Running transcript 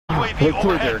UAV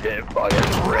overhead. They're getting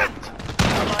fucking ripped.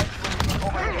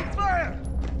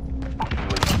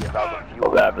 UAV about to fuel.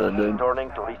 Returning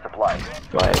to resupply.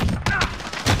 Go ahead.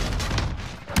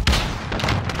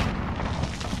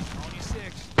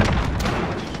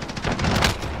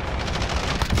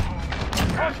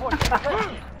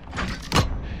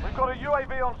 We've got a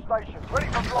UAV on station, ready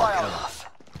for flyout.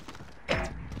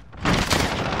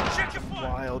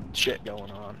 Wild shit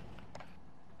going on.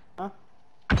 Huh?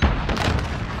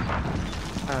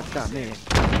 It's not me.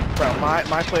 Bro,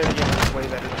 my play of the game is way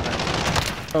better than that.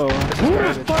 Oh,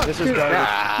 This is garbage.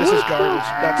 This is garbage.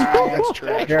 That's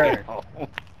trash.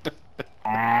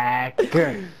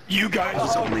 You guys,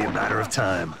 it's only a matter of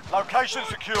time. Location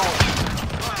secured.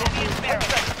 Ready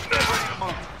to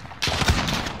move.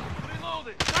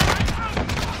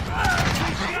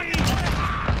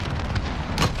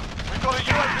 We've got a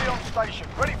UAV on station,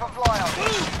 ready for flyout.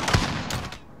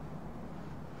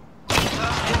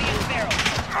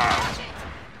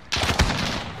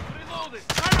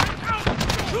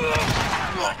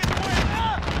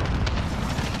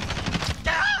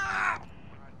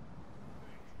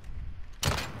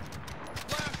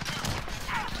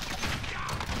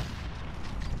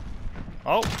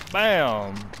 Oh,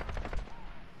 bam!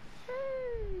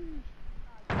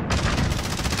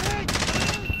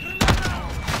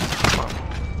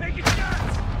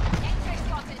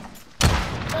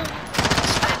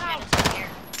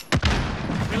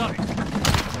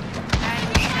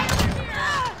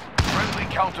 Friendly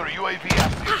counter UAV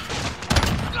active.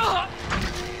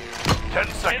 10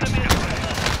 seconds.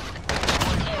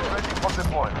 Ready for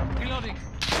deployment. Reloading.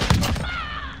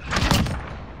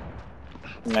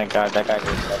 Oh my god, that guy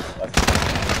just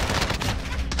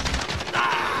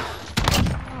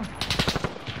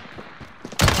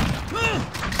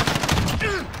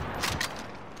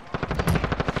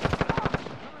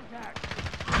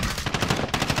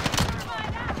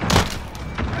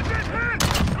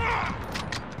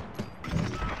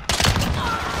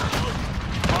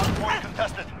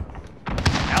Contested.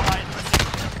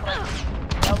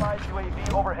 Allied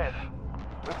UAV overhead.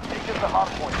 We've taken the hard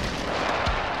point.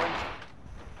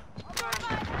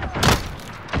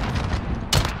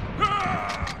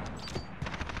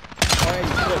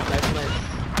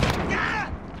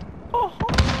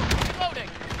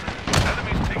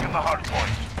 Enemies taking the hard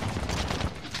point.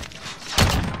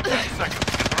 10 seconds.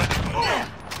 Get ready to move.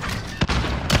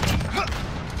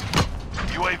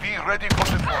 UAV ready for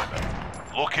deployment.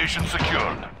 Location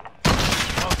secured.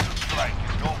 Counter strike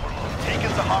is overload.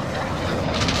 Taking the hard point.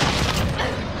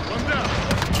 One down.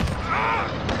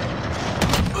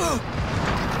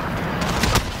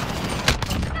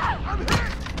 I'm hit.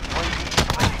 UAV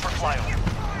ready for flyover.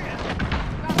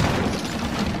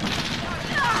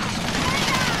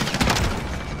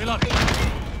 Reloading.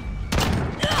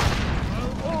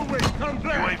 Always come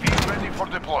back. UAV ready for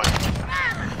deployment.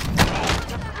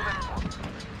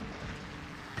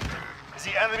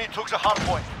 The enemy took the hard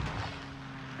point.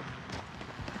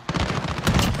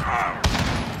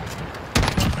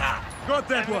 Got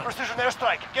that Enemy one. precision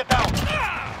airstrike. Get down.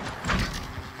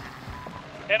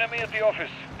 Enemy at the office.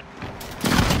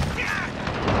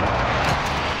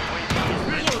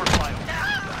 Ready for flyover.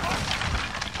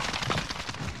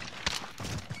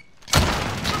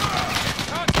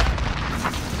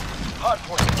 Hard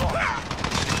point is on.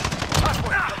 Hard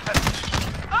point is contested.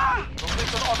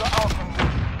 Position on the outcome.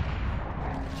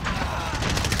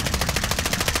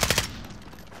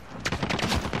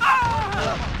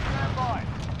 Stand by.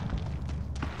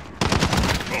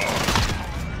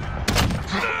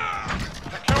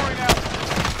 Securing out.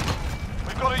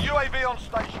 We've got a UAV on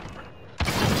station.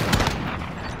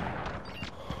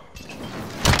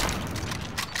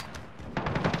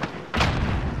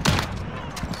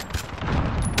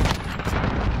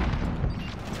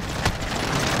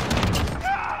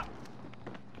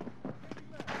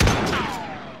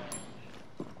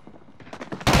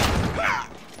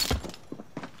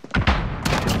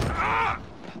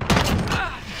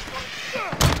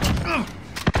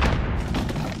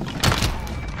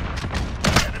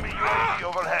 Enemy UAV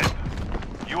overhead.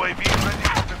 UAV ready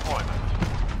for deployment.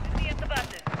 See at the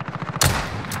buses.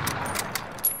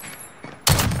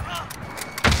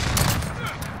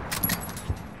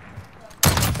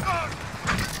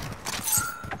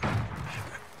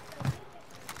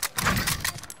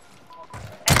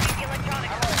 Enemy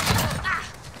electronics.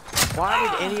 Why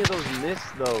did any of those miss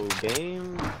though,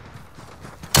 game?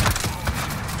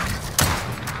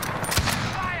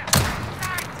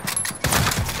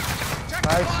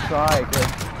 nice try, good.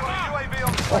 UAV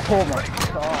on station. Oh my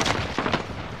god.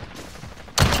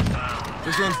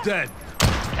 This one's dead.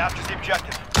 Capture the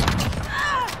objective.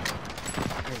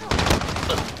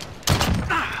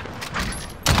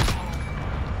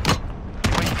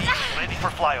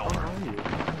 flyover.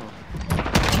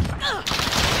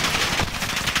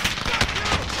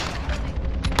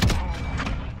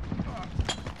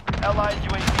 Allied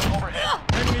UAV overhead.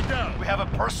 Enemy down. We have a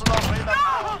personal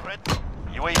radar threat.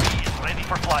 UAV is ready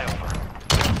for flyover.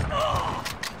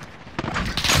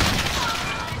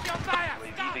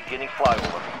 UAV beginning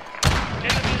flyover.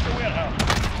 Enemy in the warehouse.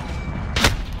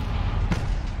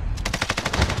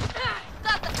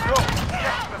 Go!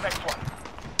 Yes, the next one.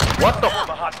 What the?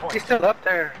 The hard point. He's still up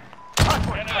there. Hard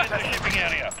point. Enemy in the shipping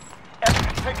area.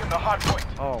 Enemy taking the hard point.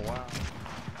 Oh wow.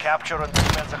 Capture and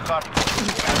defend the hard point.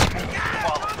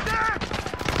 Follow.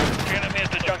 Enemy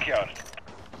at the junkyard.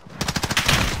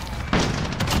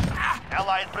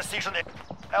 Allied precision.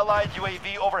 Allied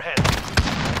UAV overhead.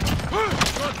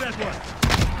 Got that one.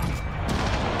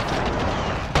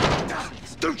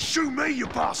 Don't shoot me, you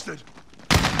bastard.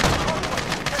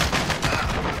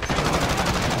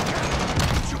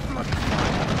 It's your bloody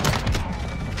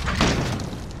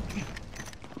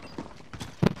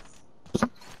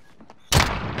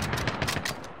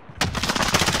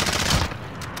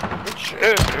Good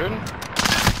shit, dude.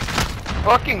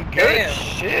 Fucking good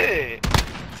shit.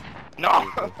 No.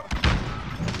 The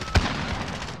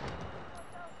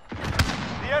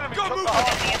enemy took the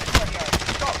hard point.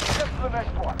 Stop. Get to the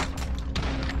next one.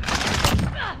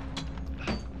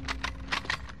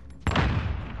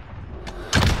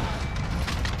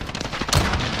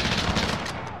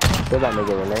 Where that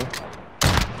nigga, Renee?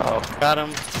 Oh, got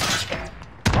him.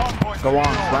 Hard point. Go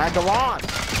on, Swag, go on!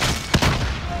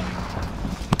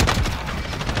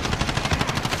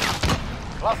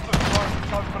 Cluster strike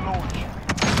time for launch.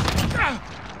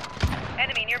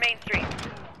 Enemy near Main Street.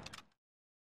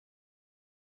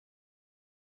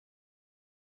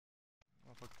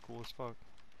 Motherfucker cool as fuck.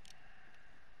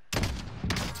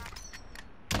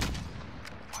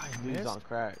 Why Dude's missed? on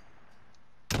crack.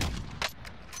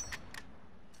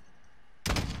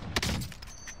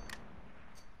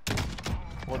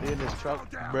 Well, in this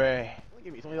truck, bruh.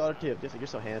 Give me a $20 tip. Just like, you're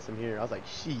so handsome here. I was like,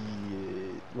 shit.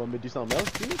 You want me to do something else,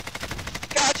 dude?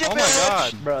 Gotcha, Oh my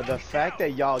god. Bro, the fact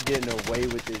that y'all getting away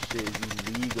with this shit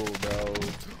is illegal, bro.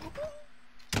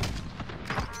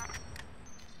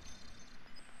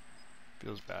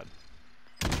 Feels bad.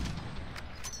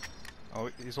 Oh,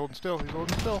 he's holding still. He's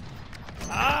holding still.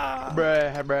 Ah!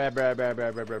 Bruh.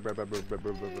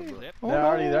 They're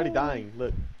already dying.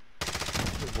 Look.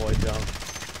 Good boy, jump.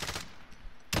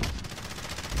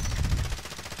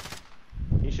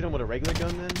 Can you shoot him with a regular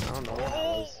gun then? I don't know what that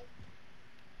was.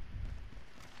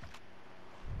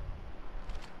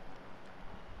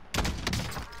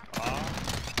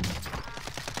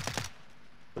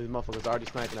 These motherfuckers already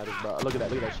sniping at us, bro. Look at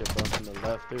that shit, bro. From the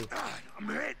left, too. I'm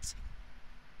hit.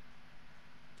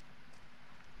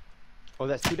 Oh,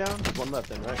 that's 2 down? There's 1 left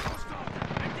then, right?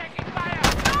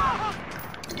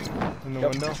 In the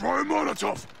window. Throw a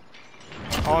Molotov.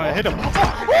 Oh, I hit him.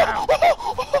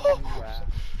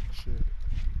 Shit.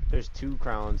 There's 2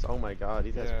 crowns. Oh my god,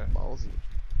 these guys Yeah. are ballsy.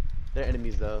 They're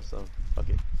enemies though, so fuck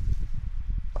it.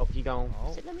 Oh, he gone.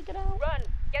 Oh. Said, let me get out. Run.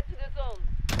 Get to the zone.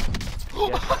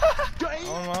 Yes.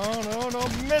 Oh no,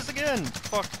 miss again.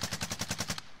 Fuck.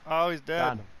 Oh, he's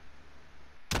Got dead. him.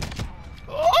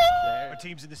 Our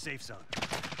team's in the safe zone.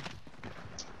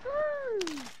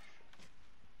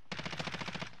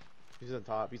 He's on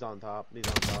top. He's on top. He's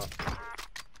on top.